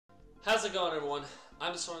How's it going, everyone?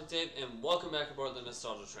 I'm Sonic Dave, and welcome back aboard the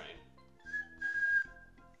Nostalgia Train.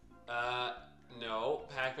 No,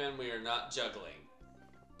 Pac-Man, we are not juggling.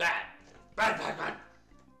 Bad! Bad Pac-Man!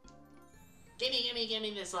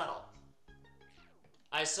 Gimme this level.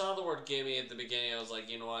 I saw the word gimme at the beginning, I was like,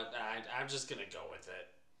 you know what, I'm just gonna go with it.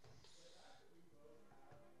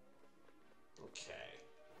 Okay.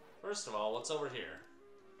 First of all, what's over here?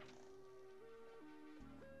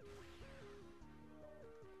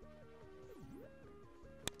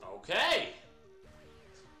 Okay!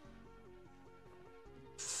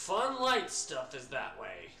 Fun light stuff is that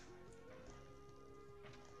way.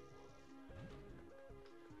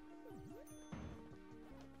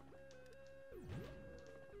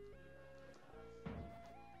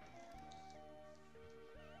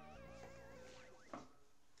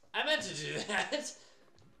 I meant to do that!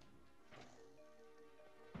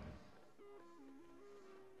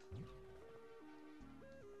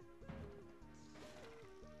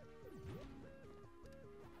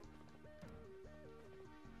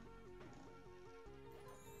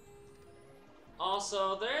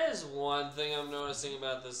 Also, there is one thing I'm noticing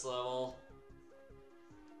about this level.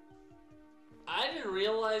 I didn't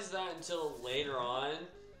realize that until later on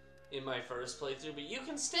in my first playthrough, but you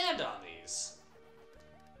can stand on these.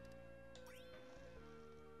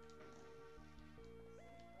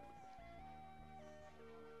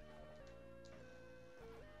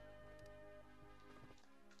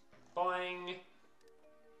 Boing.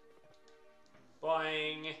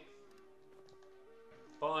 Boing.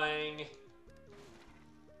 Boing.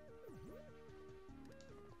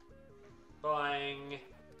 Boing.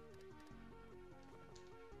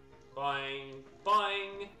 Boing.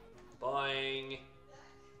 Boing. Boing.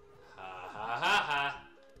 Ha ha ha ha.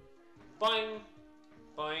 Boing.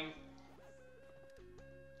 Boing.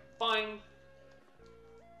 Boing.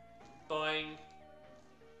 Boing.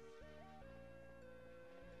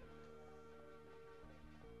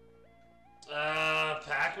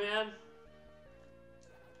 Pac-Man?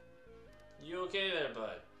 You okay there,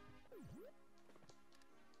 bud?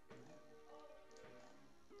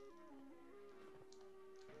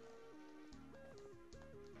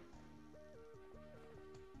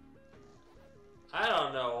 I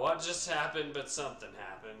don't know what just happened, but something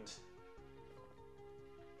happened.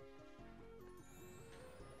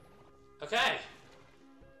 Okay.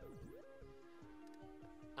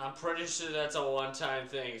 I'm pretty sure that's a one-time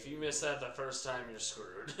thing. If you miss that the first time, you're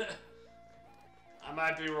screwed. I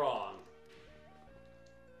might be wrong.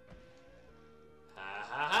 Ha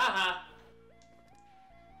ha ha ha.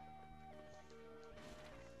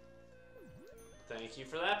 Thank you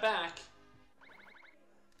for that back.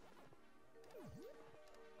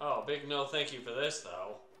 Oh, big no thank you for this,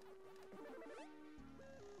 though.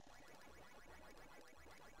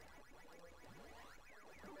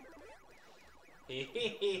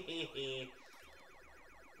 Hehehehe.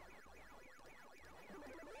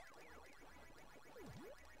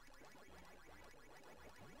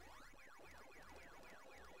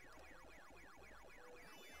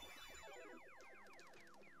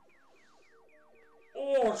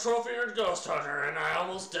 Oh, trophy-earned ghost hunter, and I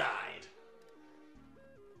almost died.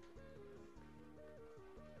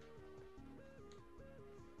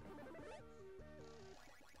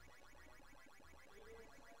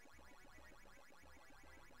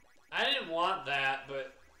 I didn't want that,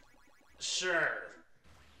 but sure.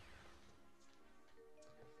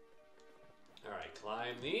 Alright,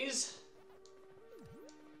 climb these.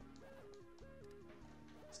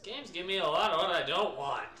 This game's giving me a lot of what I don't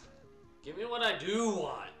want. Give me what I do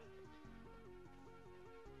want.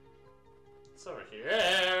 It's over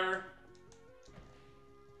here.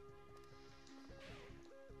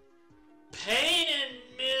 Pain and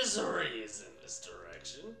misery is in this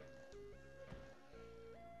direction.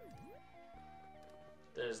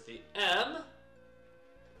 There's the M.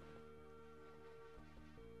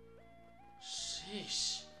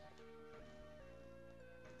 Sheesh.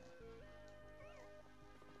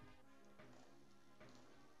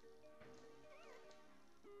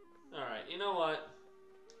 Alright, you know what?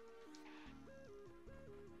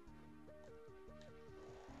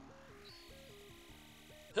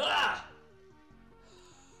 Ha!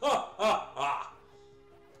 Ha ha ha!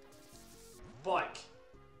 Boink.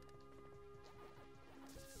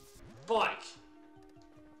 Boink!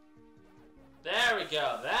 There we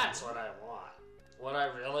go, that's what I want. What I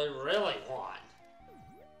really, really want.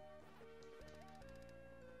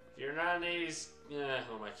 If you're not an 80s... who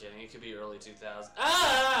am I kidding? It could be early 2000s.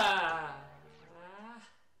 Ah!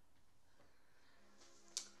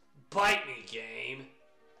 Bite me, game.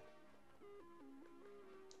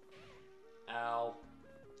 Ow.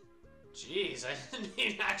 Jeez, I didn't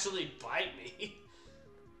mean to actually bite me.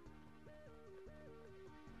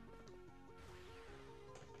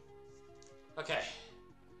 Okay.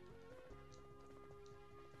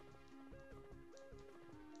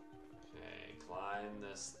 Okay, climb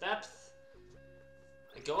this depth.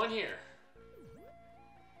 And go in here.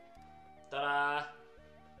 Ta-da!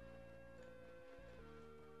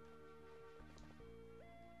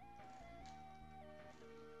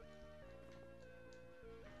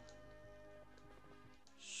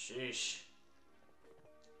 Sheesh.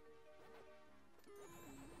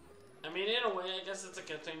 I mean, in a way, I guess it's a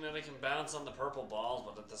good thing that I can bounce on the purple balls,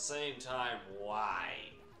 but at the same time, why?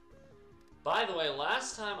 By the way,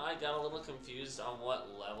 last time I got a little confused on what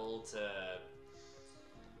level to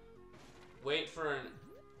wait for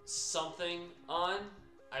something on.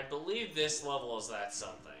 I believe this level is that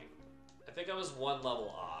something. I think I was one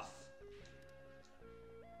level off.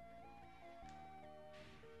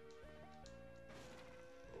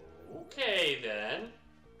 Okay, then.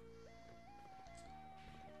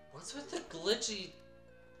 What's with the glitchy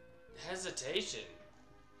hesitation?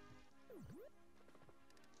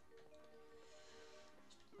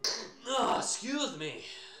 Oh, excuse me.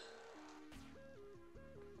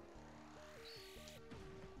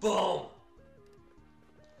 Boom!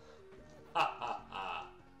 Ha ha ha.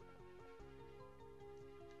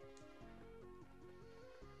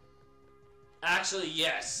 Actually,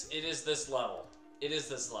 yes, it is this level. It is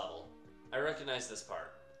this level. I recognize this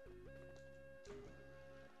part.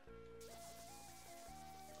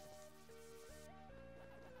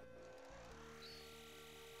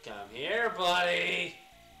 Come here, buddy.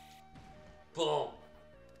 Boom.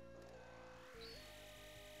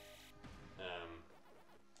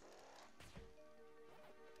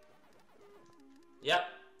 Yep,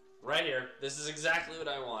 right here. This is exactly what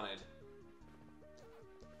I wanted.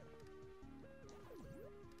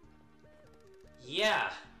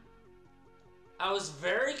 Yeah. I was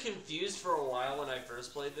very confused for a while when I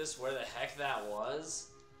first played this where the heck that was.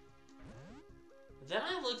 Then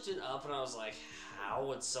I looked it up and I was like, how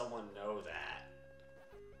would someone know that?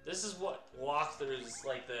 This is what walkthroughs,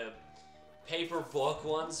 like the paper book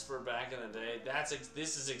ones for back in the day,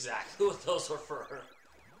 this is exactly what those were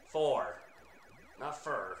for. Not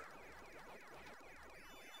fur.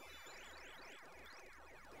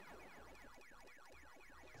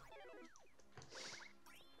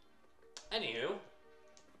 Anywho. Okay,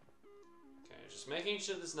 just making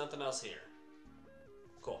sure there's nothing else here.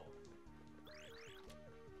 Cool.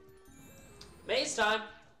 Maze time!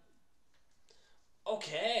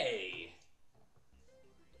 Okay.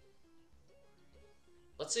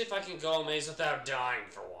 Let's see if I can go a maze without dying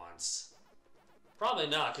for once. Probably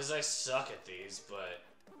not, because I suck at these, but...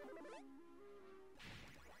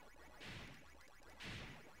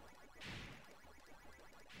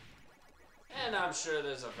 And I'm sure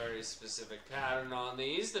there's a very specific pattern on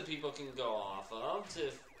these that people can go off of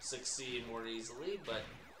to succeed more easily, but...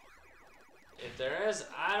 if there is,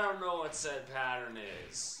 I don't know what said pattern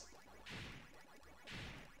is.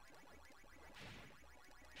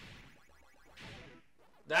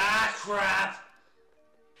 Ah, crap!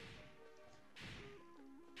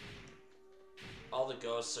 All the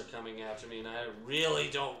ghosts are coming after me and I really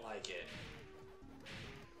don't like it.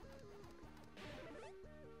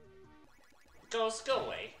 Ghosts, go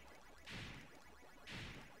away.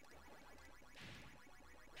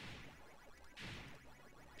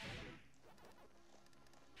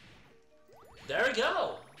 There we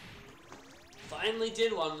go! Finally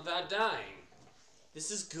did one without dying.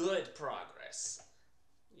 This is good progress.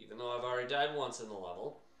 Even though I've already died once in the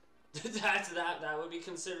level. that would be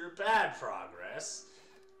considered bad progress.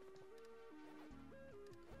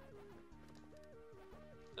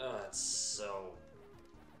 Oh, that's so...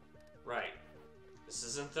 Right. This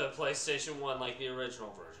isn't the PlayStation 1 like the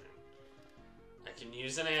original version. I can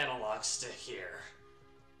use an analog stick here.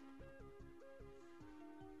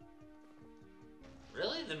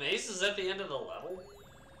 Really? The maze is at the end of the level?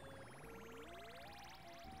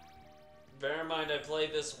 Bear in mind, I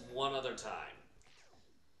played this one other time.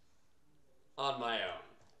 On my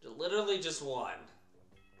own. Literally just one.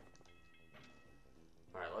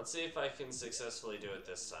 Alright, let's see if I can successfully do it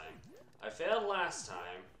this time. I failed last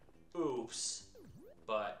time. Oops.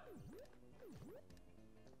 But...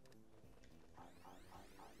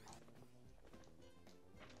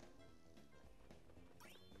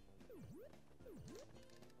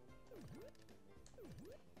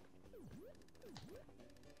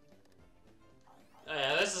 oh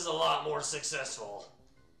yeah, this is a lot more successful.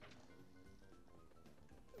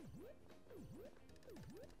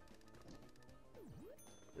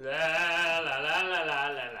 La la la la la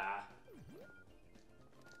la la.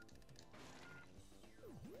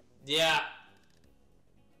 Yeah.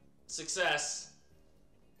 Success.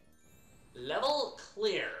 Level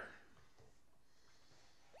clear.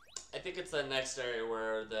 I think it's the next area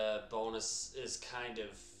where the bonus is kind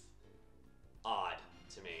of odd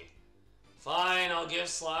to me. Fine, I'll give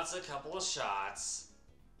slots a couple of shots.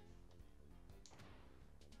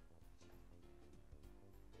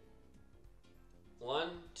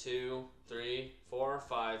 One, two, three, 4,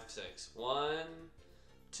 5, 6. 1,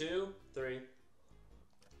 2, 3.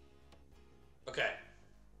 Okay.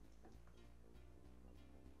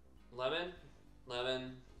 Lemon,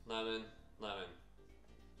 lemon, lemon, lemon.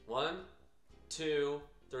 1, 2,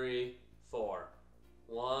 3, 4.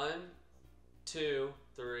 1, 2,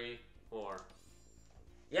 3, 4.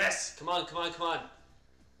 Yes! Come on, come on, come on.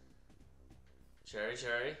 Cherry,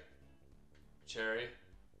 cherry. Cherry.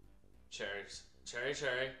 Cherries. Cherry,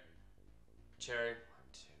 cherry. Cherry. 1,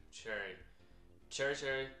 2, cherry. Cherry,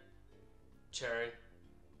 cherry. Cherry.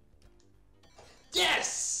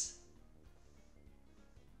 Yes!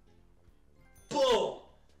 Boom!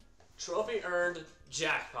 Trophy earned,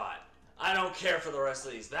 jackpot. I don't care for the rest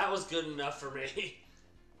of these. That was good enough for me.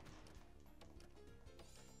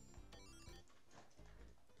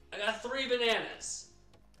 I got 3 bananas.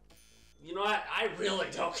 You know what? I really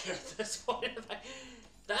don't care at this point.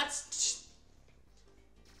 That's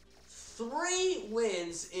 3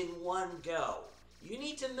 wins in one go. You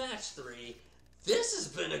need to match 3. This has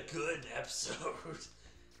been a good episode.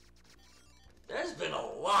 There's been a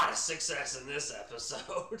lot of success in this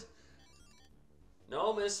episode.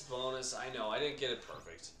 No missed bonus. I know, I didn't get it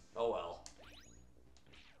perfect. Oh well.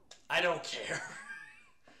 I don't care.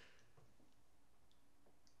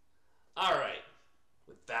 Alright.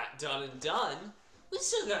 With that done and done, we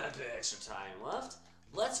still got a bit extra time left.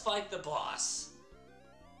 Let's fight the boss.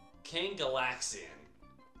 King Galaxian.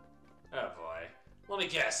 Oh boy. Let me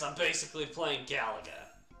guess, I'm basically playing Galaga.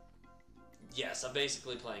 Yes, I'm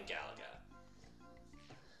basically playing Galaga.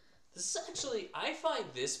 This is actually, I find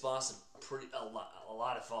this boss a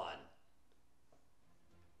lot of fun.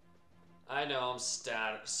 I know, I'm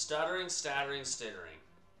stuttering, stuttering.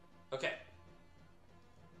 Okay.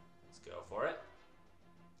 Let's go for it.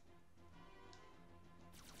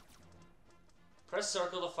 Press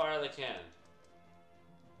circle to fire the cannon.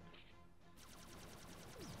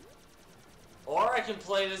 Or I can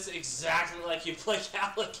play this exactly like you play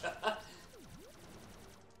Galaga.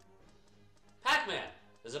 Pac-Man.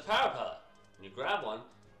 There's a power pellet. When you grab one,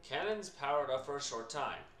 cannon's powered up for a short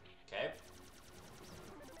time. Okay?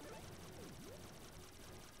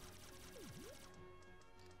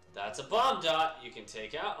 That's a bomb dot. You can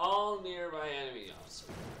take out all nearby enemies.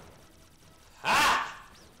 Ha!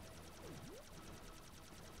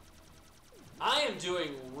 I am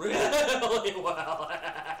doing really well.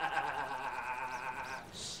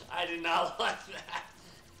 I did not like that.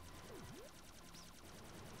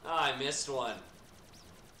 Oh, I missed one.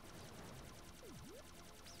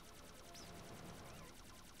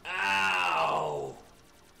 Ow!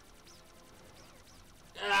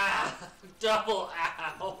 Ah! Double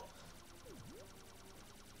ow!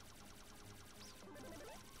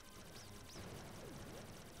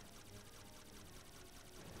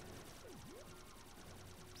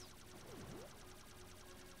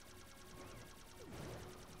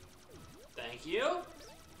 Thank you.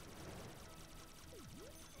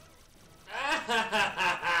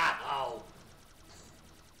 Ow!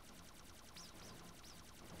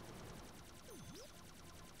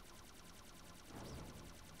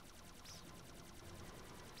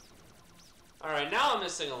 Alright, now I'm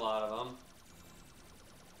missing a lot of them.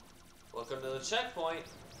 Welcome to the checkpoint.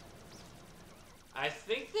 I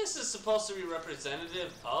think this is supposed to be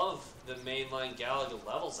representative of the mainline Galaga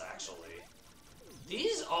levels, actually.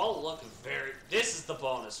 These all look very... This is the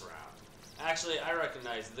bonus round. Actually, I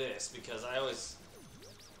recognize this because I always...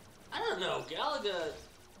 I don't know, Galaga...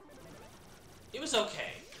 It was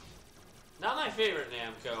okay. Not my favorite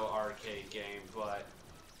Namco arcade game, but...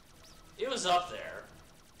 It was up there.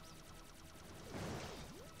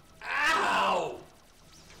 Ow!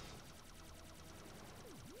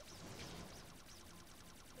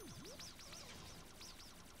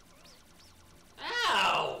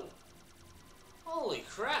 Ow! Holy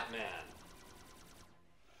crap, man.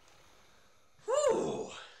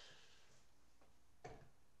 Whew!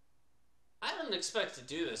 I didn't expect to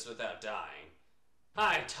do this without dying.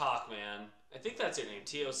 Hi, Talkman. I think that's your name.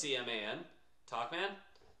 T-O-C-M-A-N? Talkman?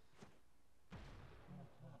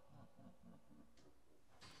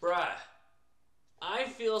 Bruh. I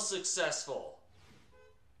feel successful.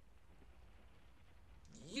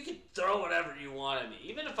 You can throw whatever you want at me.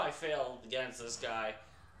 Even if I fail against this guy,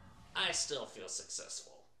 I still feel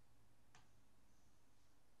successful.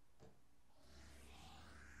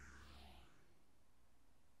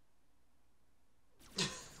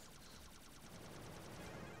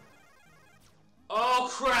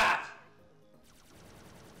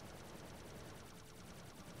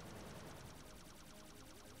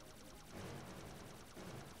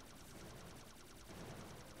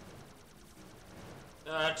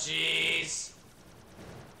 jeez.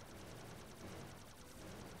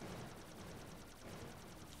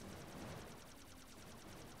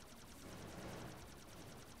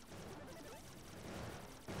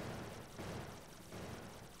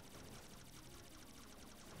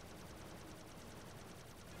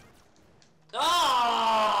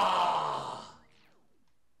 Ah!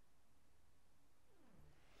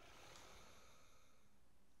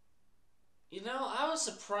 You know, I was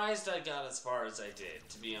surprised I got as far as I did,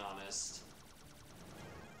 to be honest.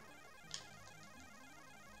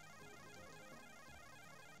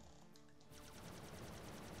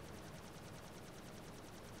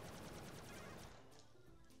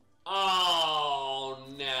 Oh,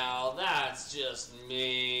 now that's just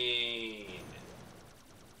mean.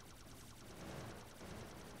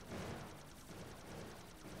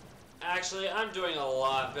 Actually, I'm doing a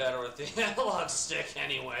lot better with the analog stick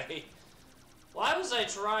anyway. Why was I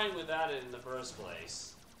trying without it in the first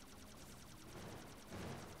place?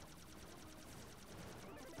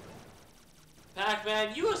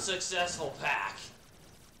 Pac-Man, you a successful Pac.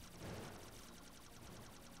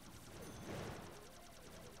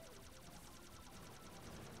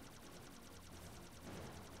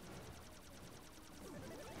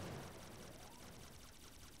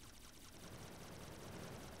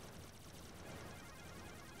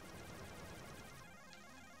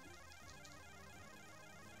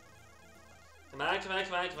 Come on, come on,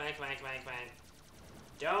 come on, come on, come on, come on, come on.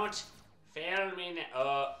 Don't fail me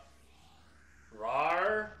now.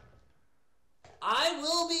 Rar. I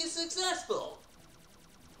will be successful.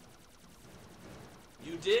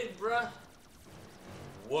 You dig, bruh?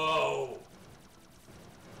 Whoa.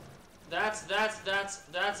 That's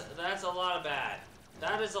a lot of bad.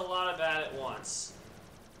 That is a lot of bad at once.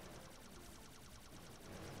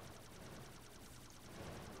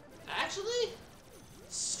 Actually,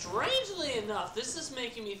 strangely enough, this is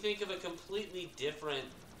making me think of a completely different...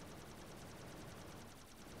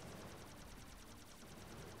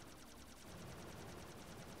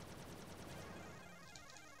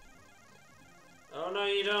 Oh, no,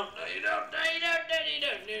 you don't. No, you don't. No, you don't. No, you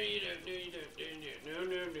don't. No, you don't. No, you don't. No, no,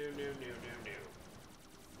 no, no, no, no, no, no.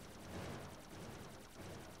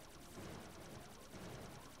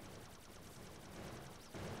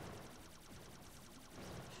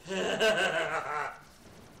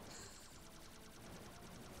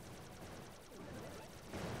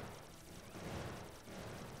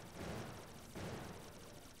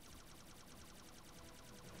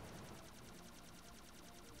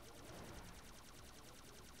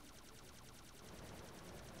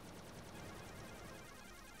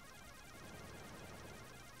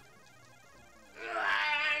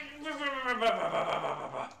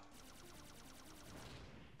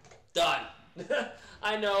 Done.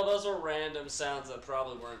 I know, those were random sounds that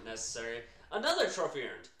probably weren't necessary. Another trophy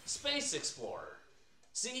earned. Space Explorer.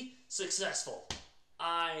 See? Successful.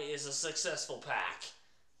 I is a successful Pac.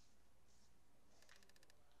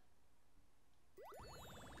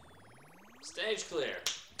 Stage clear.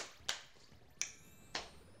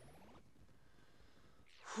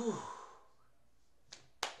 Whew.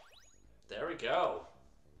 There we go.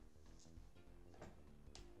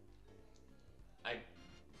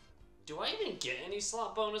 Do I even get any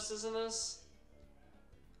slot bonuses in this?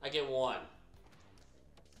 I get one.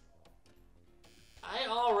 I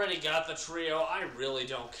already got the trio. I really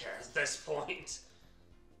don't care at this point.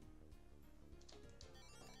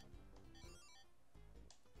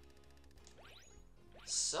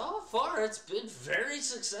 So far, it's been very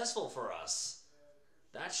successful for us.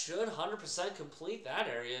 That should 100% complete that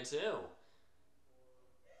area, too.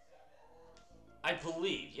 I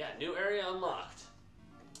believe. Yeah, new area unlocked.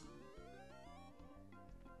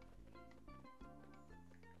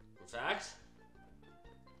 In fact,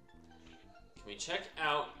 can we check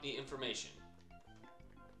out the information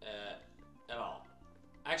at all?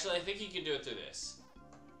 Actually, I think you can do it through this.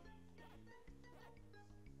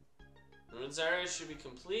 Ruins area should be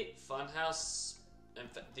complete. Funhouse, and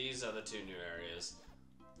these are the two new areas.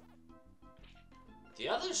 The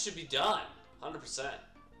others should be done, 100%.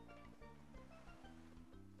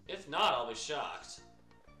 If not, I'll be shocked.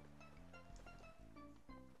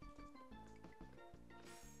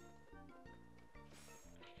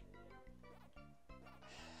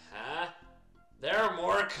 Huh? There are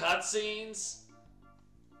more cutscenes?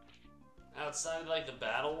 Outside, like, the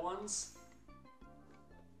battle ones?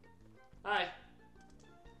 Hi.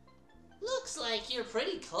 Looks like you're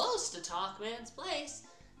pretty close to Talkman's place.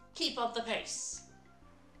 Keep up the pace.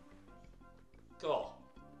 Cool.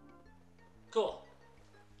 Cool.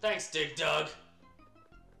 Thanks, Dig Dug.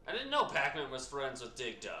 I didn't know Pac-Man was friends with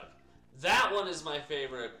Dig Dug. That one is my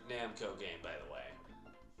favorite Namco game, by the way.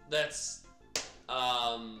 that's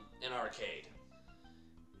an arcade.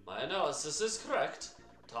 My analysis is correct.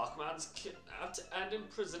 Pac-Man's kidnapped and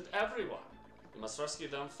imprisoned everyone. You must rescue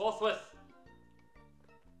them forthwith.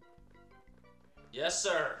 Yes,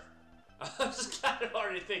 sir. I'm just kind of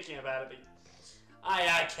already thinking about it. Aye,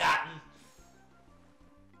 aye, Captain.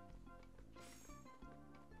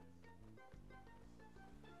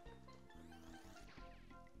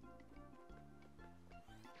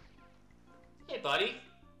 Hey, buddy.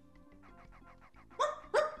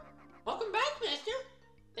 Welcome back, Master.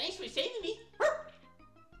 Thanks for saving me.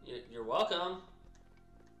 You're welcome.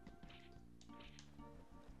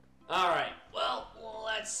 Alright, well,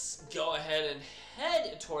 let's go ahead and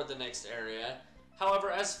head toward the next area.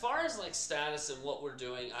 However, as far as like status and what we're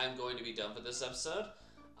doing, I'm going to be done for this episode.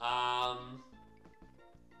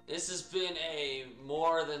 This has been a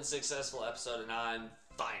more than successful episode and I'm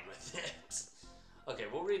fine with it. Okay,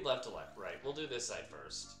 we'll read left to left, right. We'll do this side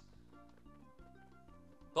first.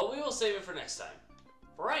 But we will save it for next time.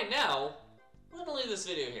 For right now, we're going to leave this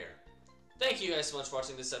video here. Thank you guys so much for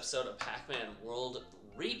watching this episode of Pac-Man World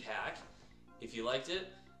Re-Pac. If you liked it,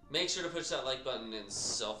 make sure to push that like button, and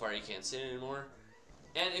so far you can't see it anymore.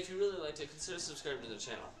 And if you really liked it, consider subscribing to the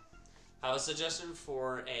channel. Have a suggestion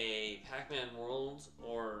for a Pac-Man World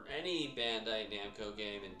or any Bandai Namco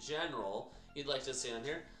game in general you'd like to see on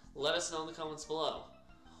here, let us know in the comments below.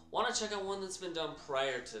 Want to check out one that's been done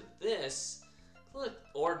prior to this? Click,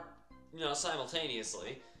 or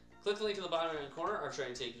simultaneously, click the link in the bottom right corner. Our train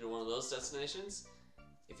will take you to one of those destinations.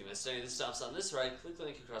 If you missed any of the stops on this ride, click the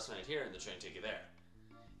link across right here and the train will take you there.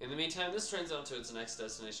 In the meantime, this train's on to its next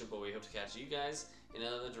destination, but we hope to catch you guys in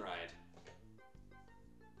another ride.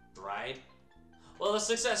 Ride? Well, the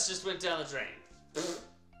success just went down the drain.